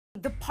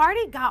The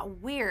party got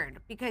weird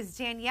because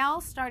Danielle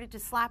started to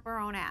slap her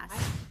own ass.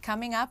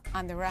 Coming up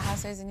on the Real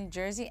Housewives of New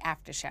Jersey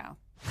after show.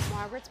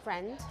 Margaret's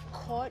friend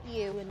caught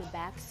you in the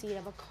back seat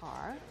of a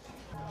car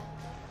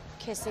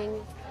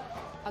kissing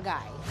a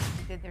guy.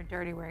 They did their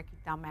dirty work, you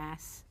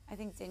dumbass. I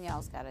think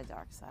Danielle's got a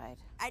dark side.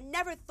 I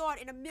never thought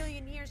in a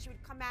million years she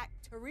would come at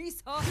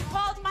Teresa. You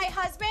called my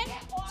husband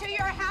to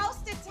your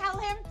house to tell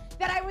him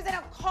that I was in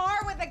a car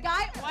with a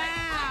guy?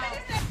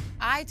 Wow.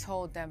 I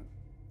told them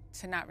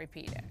to not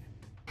repeat it.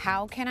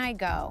 How can I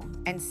go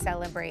and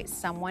celebrate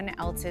someone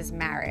else's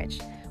marriage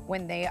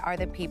when they are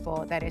the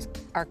people that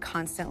are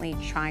constantly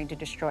trying to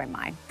destroy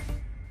mine?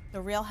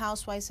 The Real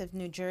Housewives of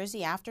New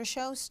Jersey after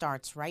show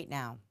starts right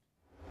now.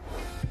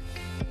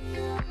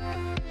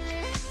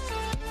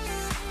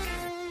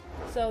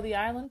 So the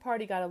island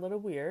party got a little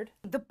weird.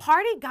 The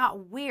party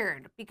got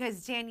weird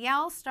because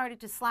Danielle started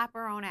to slap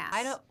her own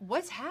ass.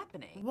 What's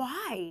happening?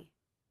 Why?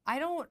 I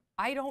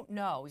don't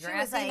know. You're She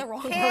was asking like, the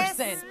wrong kiss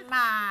person.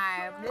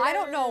 my I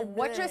don't know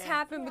what just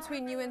happened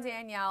between you and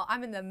Danielle.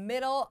 I'm in the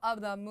middle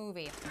of the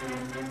movie.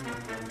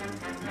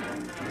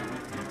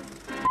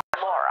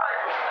 Laura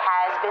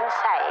has been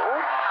saying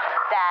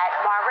that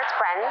Margaret's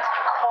friend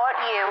caught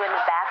you in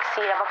the back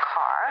seat of a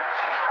car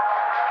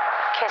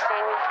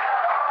kissing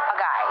a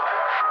guy.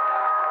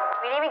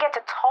 We didn't even get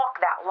to talk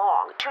that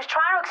long. She was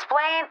trying to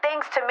explain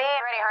things to me. I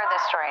already heard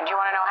this story. Do you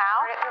want to know how?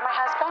 I heard it through my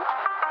husband.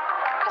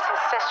 Because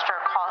his sister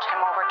called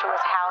him over to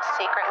his house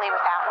secretly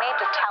without me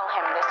to tell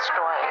him this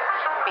story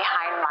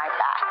behind my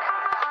back.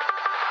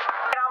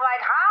 And I'm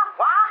like, huh?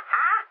 What?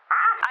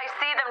 I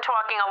see them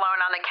talking alone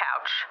on the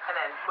couch,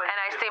 and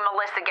I see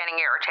Melissa getting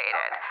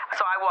irritated. Okay.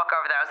 So I walk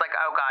over there. I was like,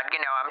 oh, God,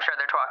 I'm sure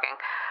they're talking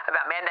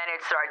about me. And then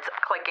it starts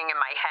clicking in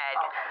my head.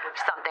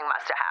 Something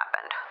must have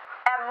happened.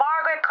 And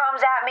Margaret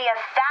comes at me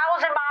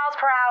 1,000 miles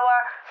per hour,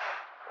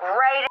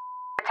 ready to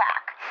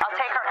attack. I'll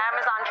take her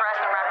Amazon dress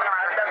and wrap it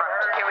around her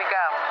throat. Here we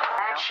go.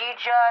 And she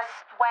just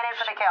went in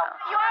for the kill.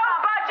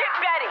 Budget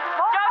Betty.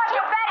 Don't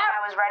you bet.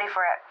 I was ready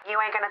for it. You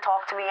ain't gonna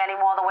talk to me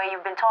anymore the way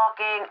you've been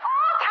talking.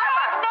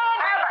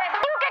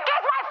 You can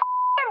kiss my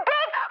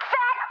big,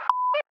 fat,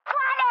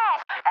 flat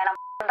ass. And I'm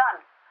done.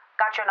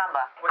 Got your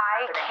number.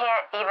 I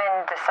can't even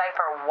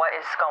decipher what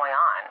is going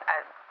on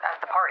at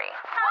the party.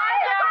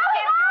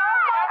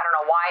 I don't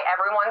know why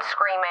everyone's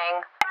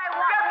screaming.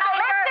 Listen to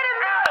me.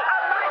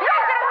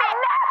 Listen to me,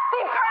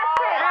 nasty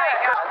person.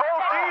 Because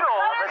both Dino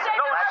knows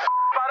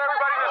about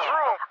everybody in this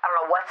room. I don't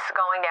know what's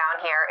going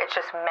down here. It's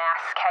just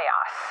mass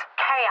chaos.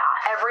 Chaos.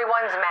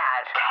 Everyone's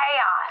mad.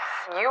 Chaos.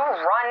 You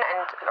run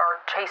and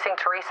are chasing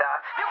Teresa.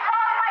 You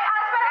called my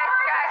husband.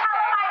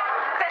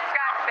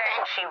 Disgusting.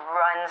 She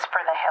runs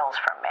for the hills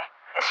from me.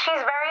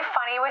 She's very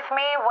funny with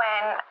me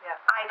when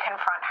I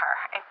confront her.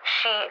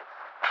 She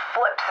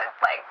flips it,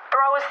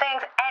 throws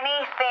things,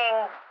 anything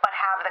but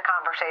have the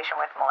conversation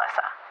with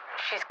Melissa.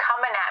 She's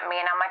coming at me,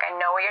 and I'm like, I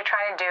know what you're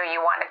trying to do.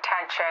 You want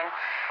attention,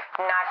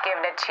 not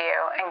giving it to you,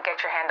 and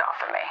get your hand off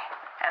of me.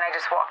 And I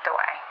just walked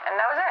away, and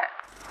that was it.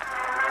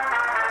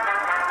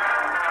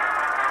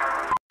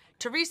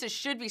 Teresa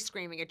should be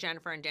screaming at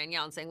Jennifer and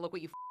Danielle and saying, look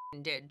what you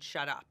did,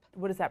 shut up.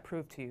 What does that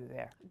prove to you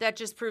there? That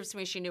just proves to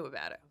me she knew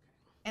about it.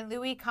 And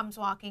Louis comes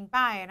walking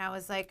by, and I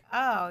was like,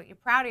 oh, you're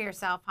proud of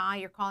yourself, huh?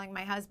 You're calling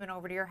my husband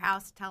over to your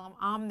house to tell him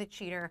I'm the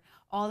cheater.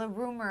 All the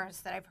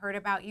rumors that I've heard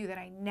about you that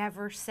I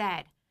never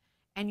said,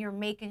 and you're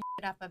making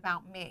shit up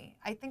about me.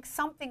 I think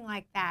something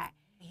like that.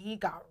 He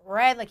got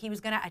red, like he was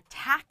going to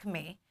attack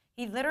me.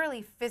 He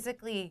literally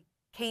physically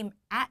came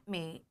at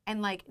me,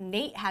 and,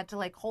 Nate had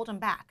to, hold him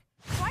back.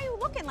 Why are you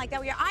looking like that?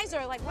 Where your eyes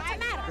are like, what's the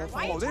matter?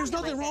 Why are you There's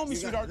nothing wrong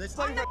with you, sweetheart.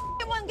 I'm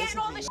the one getting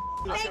all the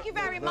Thank you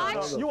very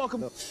much. You're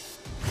welcome.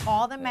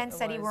 All the men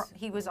said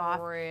he was off.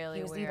 Really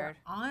he was weird. either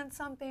on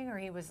something or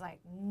he was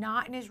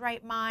not in his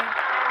right mind.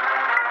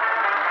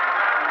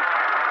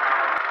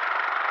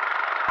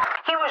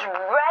 He was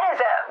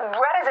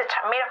red as a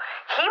tomato.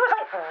 He was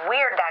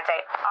weird that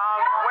day.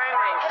 I'm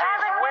winning.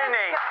 She's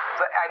winning.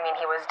 But,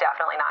 he was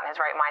definitely not in his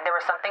right mind. There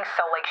was something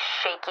so,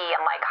 shaky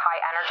and,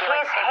 high energy.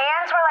 His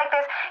hands were like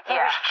this. He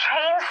was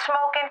chain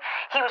smoking.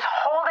 He was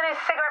holding his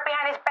cigarette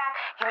behind his back.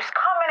 He was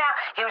coming out.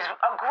 He was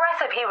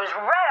aggressive. He was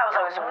red. I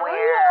was like,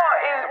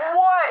 weird.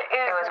 What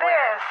is It was this?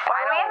 weird.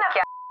 Are we in the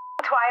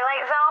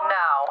Twilight Zone?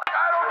 No.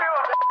 I don't give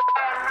a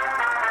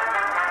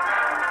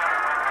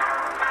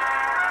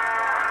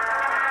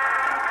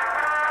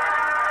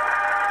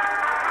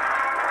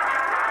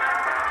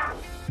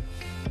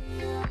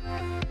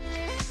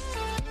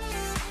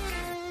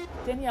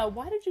Danielle,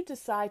 why did you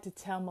decide to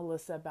tell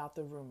Melissa about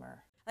the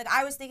rumor?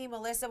 I was thinking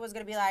Melissa was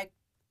going to be like,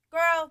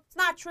 girl, it's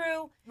not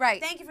true.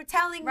 Right. Thank you for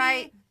telling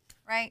Right. me.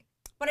 Right.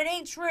 But it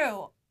ain't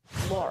true.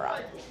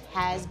 Laura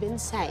has been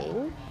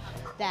saying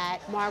that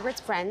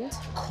Margaret's friend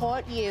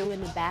caught you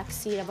in the back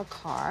seat of a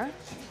car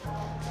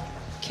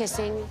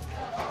kissing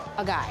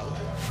a guy.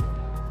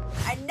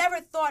 I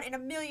never thought in a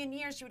million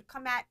years she would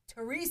come at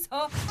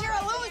Teresa. You're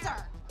a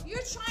loser. You're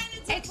trying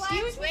to take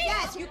Excuse me?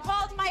 Yes, you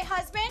called my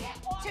husband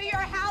to your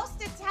house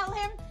to tell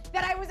him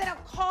that I was in a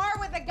car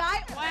with a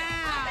guy.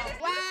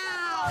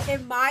 Wow.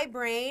 In my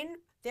brain,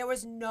 There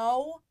was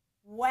no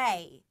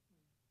way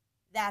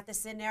that the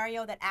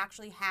scenario that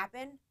actually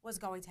happened was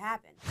going to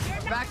happen.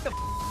 Back the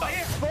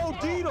up. Bo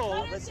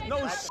Dito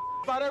knows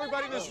about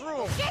everybody in this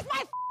room. She's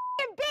my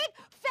big,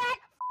 fat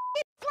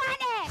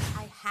planet.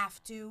 I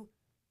have to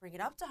bring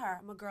it up to her.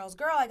 I'm a girl's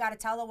girl. I got to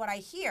tell her what I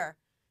hear.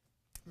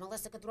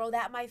 Melissa could throw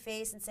that in my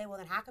face and say, well,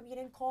 then how come you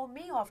didn't call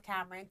me off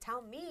camera and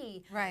tell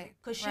me? Right.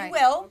 Because she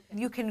will.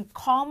 You can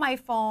call my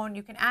phone.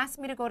 You can ask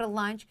me to go to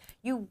lunch.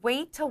 You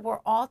wait till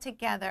we're all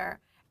together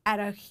at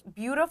a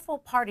beautiful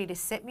party to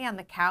sit me on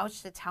the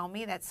couch to tell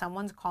me that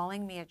someone's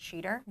calling me a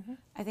cheater.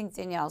 I think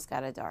Danielle's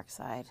got a dark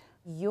side.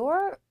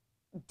 You're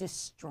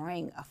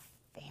destroying a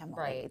family.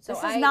 Right. This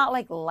So is not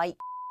like light.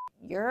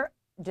 You're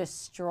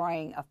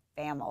destroying a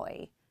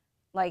family.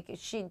 Like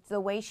the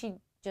way she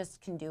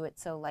just can do it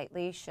so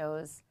lightly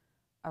shows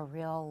a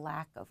real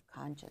lack of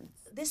conscience.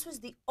 This was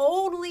the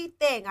only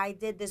thing I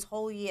did this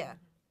whole year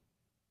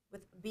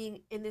with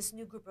being in this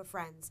new group of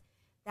friends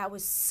that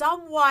was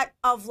somewhat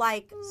of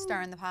like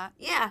Stirring the pot.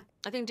 Yeah.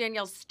 I think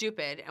Danielle's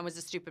stupid and was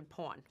a stupid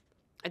pawn.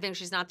 I think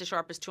she's not the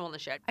sharpest tool in the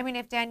shed. I mean,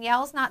 if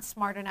Danielle's not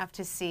smart enough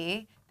to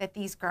see that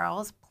these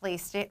girls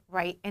placed it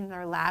right in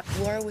their lap.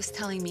 Laura was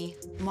telling me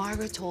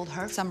Margaret told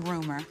her some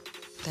rumor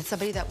that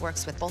somebody that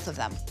works with both of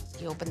them.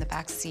 He opened the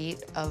back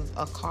seat of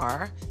a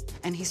car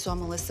and he saw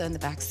Melissa in the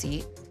back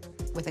seat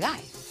with a guy.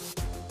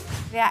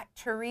 That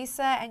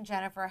Teresa and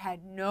Jennifer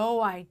had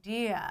no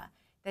idea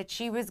that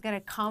she was going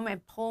to come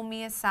and pull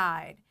me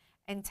aside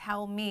and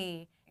tell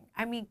me.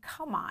 I mean,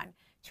 come on.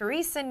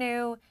 Teresa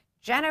knew,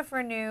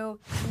 Jennifer knew.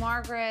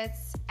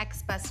 Margaret's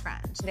ex-best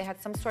friend. They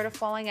had some sort of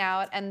falling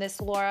out, and this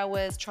Laura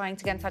was trying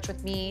to get in touch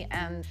with me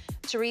and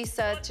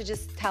Teresa to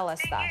just tell us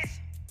stuff.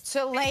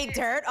 To lay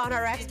dirt on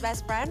her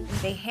ex-best friend?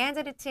 They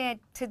handed it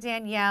to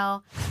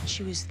Danielle.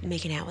 She was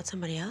making out with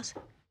somebody else?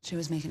 She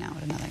was making out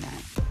with another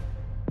guy.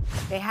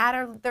 They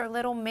had their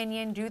little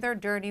minion do their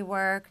dirty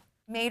work,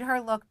 made her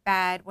look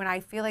bad when I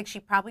feel like she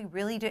probably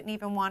really didn't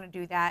even want to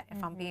do that,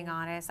 if I'm being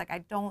honest. Like, I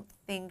don't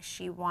think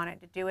she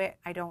wanted to do it.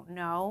 I don't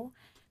know.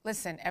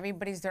 Listen,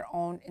 everybody's their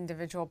own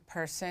individual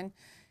person.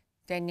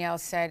 Danielle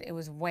said it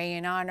was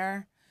weighing on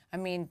her. I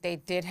mean, they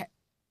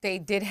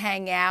did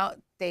hang out.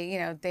 They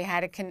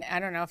had I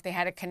don't know if they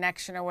had a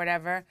connection or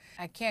whatever.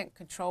 I can't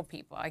control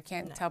people. I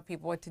can't tell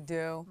people what to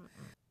do.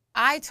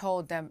 I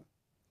told them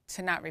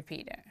to not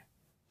repeat it.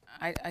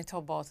 I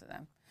told both of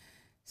them.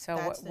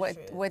 So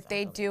what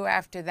they do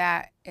after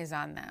that is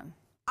on them.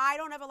 I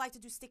don't ever like to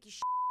do sticky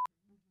shit.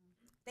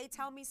 They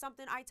tell me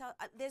something,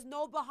 there's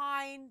no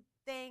behind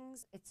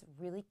things. It's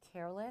really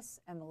careless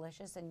and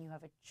malicious, and you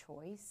have a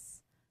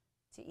choice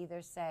to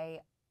either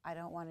say, I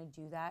don't want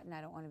to do that and I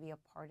don't want to be a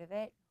part of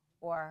it,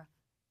 or,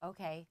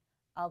 okay,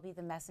 I'll be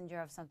the messenger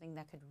of something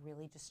that could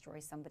really destroy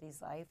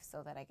somebody's life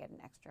so that I get an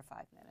extra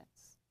 5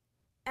 minutes.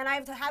 And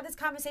I've had this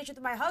conversation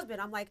with my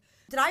husband. I'm like,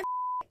 did I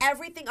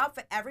everything up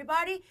for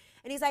everybody?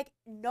 And he's like,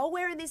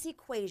 nowhere in this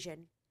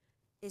equation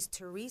is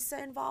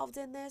Teresa involved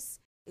in this,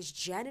 is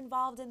Jen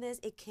involved in this.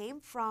 It came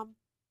from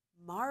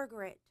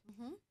Margaret,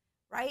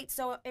 right?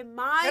 So in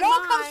my It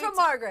all comes from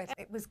Margaret.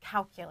 It was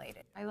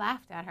calculated. I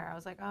laughed at her. I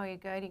was like, oh, you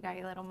good? You got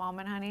your little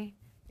moment, honey?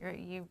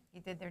 You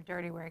did their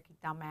dirty work, you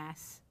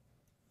dumbass.